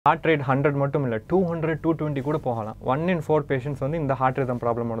Heart rate 100 மட்டும் இல்ல 200 220 கூட போகலாம் 1 in 4 patients வந்து இந்த heart rhythm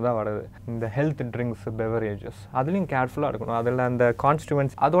problem ஓட தான் வருது இந்த health drinks beverages அதுலயும் கேர்ஃபுல்லா இருக்கணும் அதுல அந்த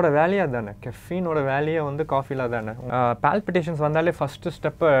constituents அதோட வேலையா தானே caffeine ஓட வேலையே வந்து காஃபில தானே palpitations வந்தாலே ஃபர்ஸ்ட்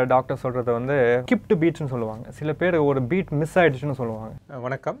ஸ்டெப் டாக்டர் சொல்றது வந்து skipped beats னு சொல்லுவாங்க சில பேர் ஒரு பீட் மிஸ் ஆயிடுச்சுன்னு சொல்லுவாங்க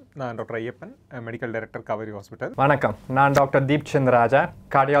வணக்கம் நான் doctor Ayyappan medical director Kaveri hospital வணக்கம் நான் டாக்டர் Chandh Raja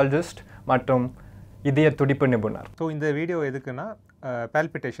கார்டியாலஜிஸ்ட் மற்றும் இதய துடிப்பு நிபுணர் ஸோ இந்த வீடியோ எதுக்குன்னா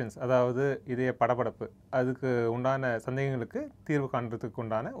palpitations அதாவது இதய படபடப்பு அதுக்கு உண்டான சந்தேகங்களுக்கு தீர்வு காண்றதுக்கு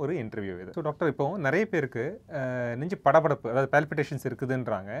உண்டான ஒரு இன்டர்வியூ இது ஸோ டாக்டர் இப்போ நிறைய பேருக்கு நெஞ்சு படபடப்பு அதாவது palpitations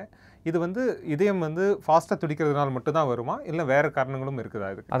இருக்குதுன்றாங்க இது வந்து இதயம் வந்து ஃபாஸ்ட்டாக துடிக்கிறதுனால மட்டும் தான் வருமா இல்லை வேறு காரணங்களும் இருக்குதா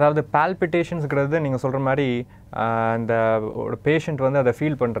இதுக்கு அதாவது palpitationsங்கிறது நீங்கள் சொல்கிற மாதிரி இந்த ஒரு பேஷண்ட் வந்து அதை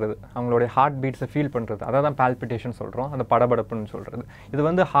ஃபீல் பண்ணுறது அவங்களுடைய ஹார்ட் பீட்ஸை ஃபீல் பண்ணுறது அதை தான் palpitation சொல்கிறோம் அந்த படபடப்புன்னு சொல்கிறது இது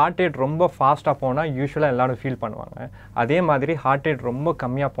வந்து ஹார்ட் ரேட் ரொம்ப ஃபாஸ்ட்டாக போனால் யூஸ்வலாக எல்லோரும் ஃபீல் பண்ணுவாங்க அதே மாதிரி ஹார்ட் ரேட் ரொம்ப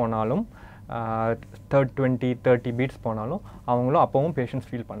கம்மியாக போனாலும் 30 பீட்ஸ் போனாலும் அவங்களும் அப்போவும் பேஷண்ட்ஸ்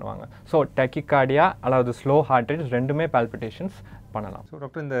ஃபீல் பண்ணுவாங்க ஸோ டெக்கிகார்டியா அல்லது ஸ்லோ ஹார்ட் ரேட் ரெண்டுமே palpitations பண்ணலாம் ஸோ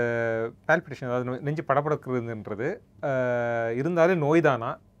டாக்டர் இந்த palpitation அதாவது நெஞ்சு படபடக்குறதுன்றது இருந்தாலும் நோய் தானா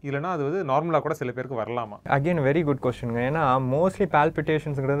இல்லைனா அது வந்து நார்மலாக கூட சில பேருக்கு வரலாமா அகெயின் வெரி குட் கொஸ்டினுங்க ஏன்னா மோஸ்ட்லி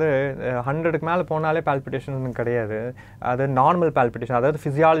palpitationsங்கிறது 100க்கு மேலே போனாலே palpitations கிடையாது அது நார்மல் palpitation அதாவது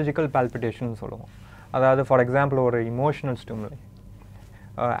physiological palpitation சொல்லுவோம் அதாவது ஃபார் எக்ஸாம்பிள் ஒரு இமோஷனல் ஸ்டிமுலை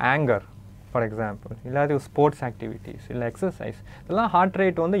ஆங்கர் ஃபார் எக்ஸாம்பிள் இல்லாத ஸ்போர்ட்ஸ் ஆக்டிவிட்டீஸ் இல்லை எக்ஸசைஸ் இதெல்லாம் ஹார்ட்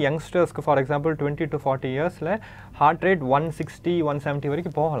ரேட் வந்து யங்ஸ்டர்ஸ்க்கு ஃபார் எக்ஸாம்பிள் 20 to 40 இயர்ஸில் ஹார்ட் ரேட் 160 170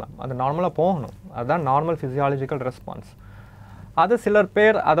 வரைக்கும் போகலாம் அது நார்மலாக போகணும் அதுதான் நார்மல் ஃபிசியாலஜிக்கல் ரெஸ்பான்ஸ் அது சிலர்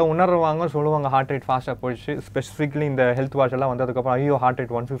பேர் அதை உணர்வாங்க சொல்லுவாங்க ஹார்ட் ரேட் ஃபாஸ்ட்டாக போயிடுச்சு ஸ்பெசிஃபிக்லி இந்த ஹெல்த் வாட்ச் எல்லாம் வந்ததுக்கப்புறம் ஐயோ heart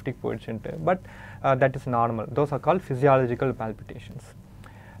rate 150 போயிடுச்சுன்ட்டு but that is normal those are call physiological palpitations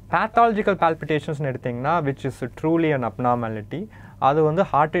pathological palpitations எடுத்திங்கன்னா which is truly an abnormality அது வந்து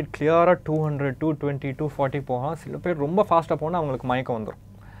ஹார்ட் ரேட் கிளியராக 200 220 240 போகலாம் சில பேர் ரொம்ப ஃபாஸ்ட்டாக போனால் அவங்களுக்கு மயக்கம் வந்துடும்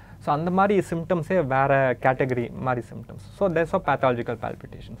ஸோ அந்த மாதிரி சிம்டம்ஸே வேறு கேட்டகரி மாதிரி symptoms so there's R pathological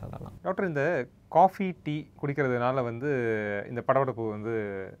palpitations அதெல்லாம் டாக்டர் இந்த காஃபி டீ குடிக்கிறதுனால வந்து இந்த படபடப்பு வந்து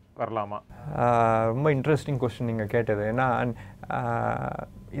வரலாமா ரொம்ப இன்ட்ரெஸ்டிங் கொஸ்டின் நீங்கள் கேட்டது ஏன்னா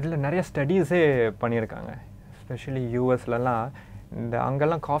இதில் நிறைய ஸ்டடீஸே பண்ணியிருக்காங்க எஸ்பெஷலி யூஎஸ்லலாம் இந்த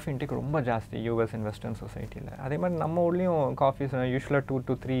அங்கெல்லாம் காஃபி இன்டேக் ரொம்ப ஜாஸ்தி யூஎஸ் அண்ட் வெஸ்டர்ன் சொசைட்டியில் அதே மாதிரி நம்ம ஊர்லேயும் காஃபிஸ் யூஸ்வலாக 2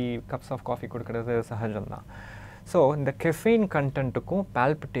 to 3 கப்ஸ் ஆஃப் காஃபி கொடுக்கறது சகஜம்தான் ஸோ இந்த கெஃபீன் கண்டென்ட்டுக்கும்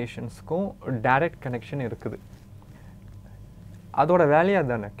palpitationsக்கும் டைரக்ட் கனெக்ஷன் இருக்குது அதோட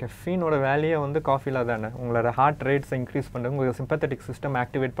வேலையாக தானே கெஃபீனோட வேலையை வந்து காஃபியில் தானே உங்களோட ஹார்ட் ரேட்ஸை இன்க்ரீஸ் பண்ணுறது உங்களுக்கு சிம்பத்தட்டிக் சிஸ்டம்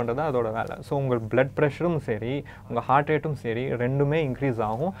ஆக்டிவேட் பண்ணுறது தான் அதோட வேலை ஸோ உங்கள் பிளட் ப்ரெஷரும் சரி உங்கள் ஹார்ட் ரேட்டும் சரி ரெண்டுமே இன்க்ரீஸ்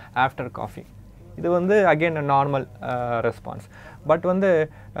ஆகும் ஆஃப்டர் காஃபி இது வந்து அகெயின் நார்மல் ரெஸ்பான்ஸ் பட் வந்து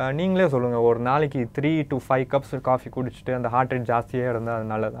நீங்களே சொல்லுங்கள் ஒரு நாளைக்கு 3 to 5 கப்ஸ் காஃபி குடிச்சிட்டு அந்த ஹார்ட் ரேட் ஜாஸ்தியாக இருந்தால் அது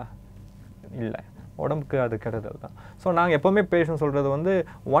நல்லதா இல்லை உடம்புக்கு அது கெடுதல் தான் ஸோ நாங்கள் எப்போவுமே பேஷண்ட் சொல்கிறது வந்து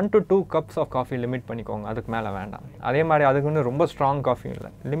 1 to 2 cups of coffee limit பண்ணிக்கோங்க அதுக்கு மேலே வேண்டாம் அதே மாதிரி அதுக்கு வந்து ரொம்ப ஸ்ட்ராங் காஃபி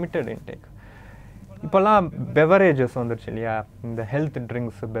இல்லை லிமிட்டட் இன்டேக் இப்போல்லாம் பெவரேஜஸ் வந்துருச்சு இல்லையா இந்த ஹெல்த்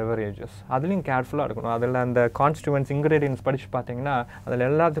ட்ரிங்க்ஸ் பெவரேஜஸ் அதுலேயும் கேர்ஃபுல்லாக இருக்கணும் அதில் அந்த கான்ஸ்டியூவன்ஸ் இன்க்ரீடியன்ஸ் படித்து பார்த்தீங்கன்னா அதில்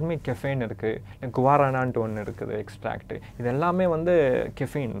எல்லாத்துக்குமே கெஃபைன் இருக்குது குவாரானான்ட்டு ஒன்று இருக்குது எக்ஸ்ட்ராக்ட் இது எல்லாமே வந்து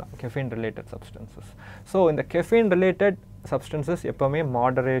கெஃபைன் தான் கெஃபைன் ரிலேட்டட் சப்ஸ்டன்சஸ் ஸோ இந்த கெஃபைன் ரிலேட்டட் சப்ஸ்டன்சஸ் எப்போவுமே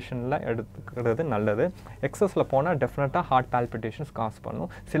மாடரேஷனில் எடுத்துக்கிறது நல்லது எக்ஸஸில் போனால் டெஃபினட்டாக ஹார்ட் palpitations காஸ்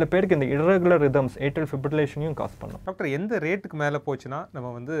பண்ணும் சில பேருக்கு இந்த irregular rhythms atrial fibrillationையும் காஸ் பண்ணும் டாக்டர் எந்த ரேட்டுக்கு மேலே போச்சுன்னா நம்ம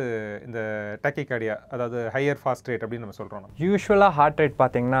வந்து இந்த டெக்கிகார்டியா அதாவது ஹையர் ஃபாஸ்ட் ரேட் அப்படின்னு நம்ம சொல்கிறோம் யூஸ்வலாக ஹார்ட் ரேட்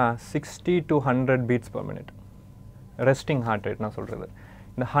பார்த்தீங்கன்னா 60 to 100 beats per minute resting heart rate நான் சொல்கிறது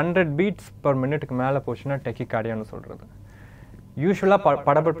இந்த 100 beats per minuteக்கு மேலே போச்சுன்னா டெக்கிகார்டியான்னு சொல்கிறது யூஸ்வலாக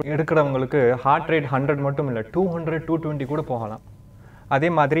படபடப்பு எடுக்கிறவங்களுக்கு ஹார்ட் ரேட் 100 மட்டும் இல்லை 200 220 கூட போகலாம் அதே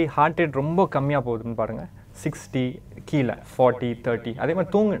மாதிரி ஹார்ட் ரேட் ரொம்ப கம்மியாக போகுதுன்னு பாருங்கள் 60 கீழே 40 30 அதே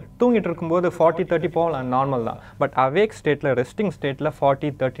மாதிரி தூங்கிட்டு இருக்கும்போது 40 30 போகலாம் நார்மல் தான் பட் அவேக் ஸ்டேட்டில் ரெஸ்டிங் ஸ்டேட்டில்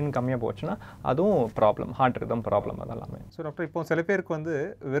 40 30 கம்மியாக போச்சுன்னா அதுவும் ப்ராப்ளம் ஹார்ட் ரிதம் ப்ராப்ளம் அதெல்லாமே ஸோ டாக்டர் இப்போ சில பேருக்கு வந்து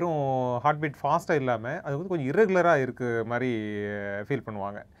வெறும் ஹார்ட் பீட் ஃபாஸ்ட்டாக இல்லாமல் அது வந்து கொஞ்சம் irregular-ஆக இருக்க மாதிரி ஃபீல்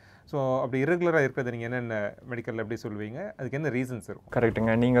பண்ணுவாங்க ஸோ அப்படி irregular-ஆக இருக்கிறது நீங்கள் என்னென்ன மெடிக்கலில் எப்படி சொல்லுவீங்க அதுக்கு என்ன ரீசன்ஸ் இருக்கும்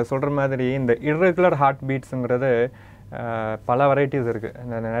கரெக்டுங்க நீங்கள் சொல்கிற மாதிரி இந்த irregular ஹார்ட் பீட்ஸுங்கிறது பல வெரைட்டிஸ்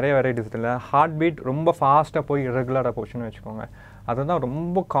இருக்குது நிறைய வெரைட்டிஸ் இல்லை ஹார்ட் பீட் ரொம்ப ஃபாஸ்ட்டாக போய் irregular-ஆக போச்சுன்னு வச்சுக்கோங்க அதுதான்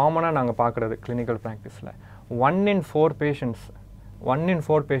ரொம்ப காமனாக நாங்கள் பார்க்குறது கிளினிக்கல் ப்ராக்டிஸில் 1 in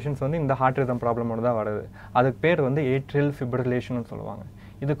 4 பேஷண்ட்ஸ் வந்து இந்த ஹார்ட் ரிதம் ப்ராப்ளமோடு தான் வருது அதுக்கு பேர் வந்து ஏட்ரியல் ஃபிப்ரிலேஷன் சொல்லுவாங்க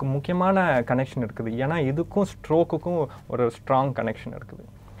இதுக்கு முக்கியமான கனெக்ஷன் இருக்குது ஏன்னா இதுக்கும் ஸ்ட்ரோக்குக்கும் ஒரு ஸ்ட்ராங் கனெக்ஷன் இருக்குது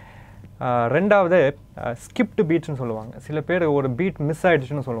ரெண்டாவது ஸ்கிப்டு பீட்ஸ்னு சொல்லுவாங்க. சில பேர் ஒரு பீட் மிஸ்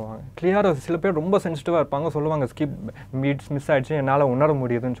ஆகிடுச்சுன்னு சொல்லுவாங்க. கிளியராக சில பேர் ரொம்ப சென்சிட்டிவாக இருப்பாங்க, சொல்லுவாங்க ஸ்கிப் பீட்ஸ் மிஸ் ஆகிடுச்சு என்னால் உணர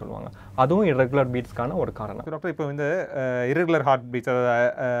முடியுதுன்னு சொல்லுவாங்க. அதுவும் irregular பீட்ஸ்க்கான ஒரு காரணம். டாக்டர் இப்போ இந்த irregular ஹார்ட் பீட்ஸ் அதாவது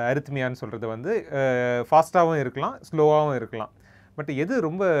அரித்மியான்னு சொல்கிறது வந்து ஃபாஸ்ட்டாகவும் இருக்கலாம், ஸ்லோவாகவும் இருக்கலாம். பட் எது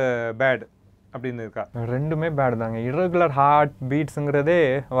ரொம்ப பேட் அப்படின்னு இருக்கா? ரெண்டுமே பேட் தாங்க. irregular ஹார்ட் பீட்ஸுங்கிறதே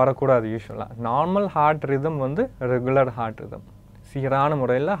வரக்கூடாது. யூஸ்வலாக நார்மல் ஹார்ட் ரிதம் வந்து ரெகுலர் ஹார்ட் ரிதம், சீரான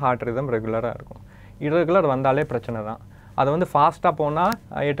முறையில் ஹார்ட் ரிதம் ரெகுலராக இருக்கும். irregular வந்தாலே பிரச்சனை தான். அது வந்து ஃபாஸ்ட்டாக போனால்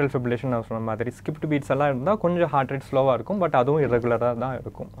ஏட்ரல் ஃபிப்ரிலேஷன் நான் சொன்ன மாதிரி ஸ்கிப்ட் பீட்ஸ் எல்லாம் இருந்தால் கொஞ்சம் ஹார்ட் ரேட் ஸ்லோவாக இருக்கும். பட் அதுவும் irregular-ஆக தான்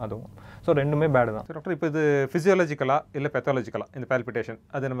இருக்கும் அதுவும். ஸோ ரெண்டுமே பேடு தான். டாக்டர் இப்போ இது ஃபிசியாலஜிக்கலாக இல்லை பெத்தாலஜிக்கலாக இந்த பால்பிட்டேஷன்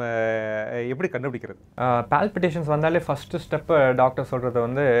அது நம்ம எப்படி கண்டுபிடிக்கிறது? பால்பிட்டேஷன்ஸ் வந்தாலே ஃபஸ்ட்டு ஸ்டெப்பு டாக்டர் சொல்கிறது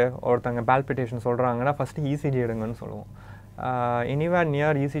வந்து ஒருத்தங்க பால்பிட்டேஷன் சொல்கிறாங்கன்னா ஃபஸ்ட்டு இசிஜி எடுங்கன்னு சொல்லுவோம். எனிவேர்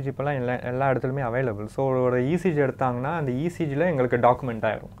நியர் இசிஜி இப்போலாம் எல்லா இடத்துலையுமே அவைலபிள். ஸோ ஒரு இசிஜி எடுத்தாங்கன்னா அந்த இசிஜியில் எங்களுக்கு டாக்குமெண்ட்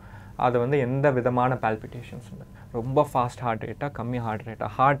ஆகிடும் அது வந்து எந்த விதமான பால்பிட்டேஷன்ஸ், ரொம்ப ஃபாஸ்ட் ஹார்ட் ரேட்டாக, கம்மி ஹார்ட் ரேட்டாக,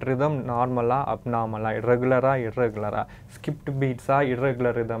 ஹார்ட் ரிதம் நார்மலாக அப்நார்மலாக, irregular-ஆ ஸ்கிப்ட் பீட்ஸாக,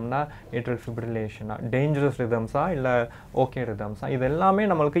 irregular ரிதம்னா ஏட்ரல் ஃபிப்ரிலேஷனா, டேஞ்சரஸ் ரிதம்ஸா இல்லை ஓகே ரிதம்ஸா, இது எல்லாமே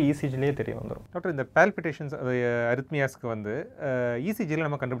நம்மளுக்கு இசிஜிலேயே தெரிய வந்துடும். டாக்டர் இந்த பால்பிட்டேஷன்ஸ் அது அரித்மியாஸ்க்கு வந்து இசிஜியில்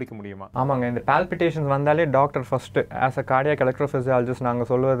நம்ம கண்டுபிடிக்க முடியுமா? ஆமாங்க. இந்த பால்பிட்டேஷன்ஸ் வந்தாலே doctor first as a cardiac electrophysiologist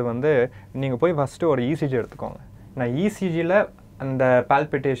நாங்கள் சொல்வது வந்து நீங்கள் போய் ஃபஸ்ட்டு ஒரு இசிஜி எடுத்துக்கோங்க. நான் இசிஜியில் அந்த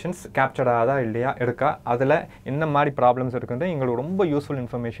பால்பிட்டேஷன்ஸ் கேப்சர் ஆகுதா இல்லையா இருக்கா, அதில் என்ன மாதிரி ப்ராப்ளம்ஸ் இருக்குன்றது எங்களுக்கு ரொம்ப யூஸ்ஃபுல்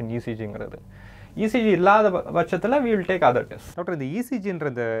இன்ஃபர்மேஷன் இசிஜிங்கிறது. இசிஜி இல்லாத பட்சத்தில் we will take other tests. Doctor இந்த இசிஜின்ற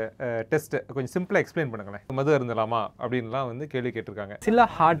இந்த டெஸ்ட் கொஞ்சம் சிம்பிளாக எக்ஸ்பிளைன் பண்ணுங்களேன். மது இருந்தலாமா அப்படின்லாம் வந்து கேள்வி கேட்டிருக்காங்க. சில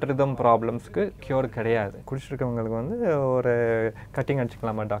ஹார்ட் ரிதம் ப்ராப்ளம்ஸ்க்கு க்யூர் கிடையாது. குடிச்சிருக்கவங்களுக்கு வந்து ஒரு கட்டிங்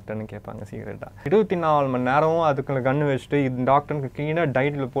அடிச்சுக்கலாமா டாக்டர்னு கேட்பாங்க சீக்கிரட்டாக. 24 மணி நேரமும் அதுக்குள்ள கன்று வச்சுட்டு இது டாக்டருக்கு க்ளீனாக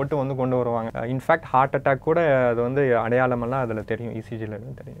டயட்டில் போட்டு வந்து கொண்டு வருவாங்க. இன்ஃபேக்ட் ஹார்ட் அட்டாக் கூட அது வந்து அடையாளமெல்லாம் அதில் தெரியும், இசிஜியில்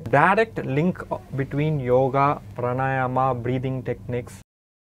தெரியும். Direct link between yoga, pranayama, breathing techniques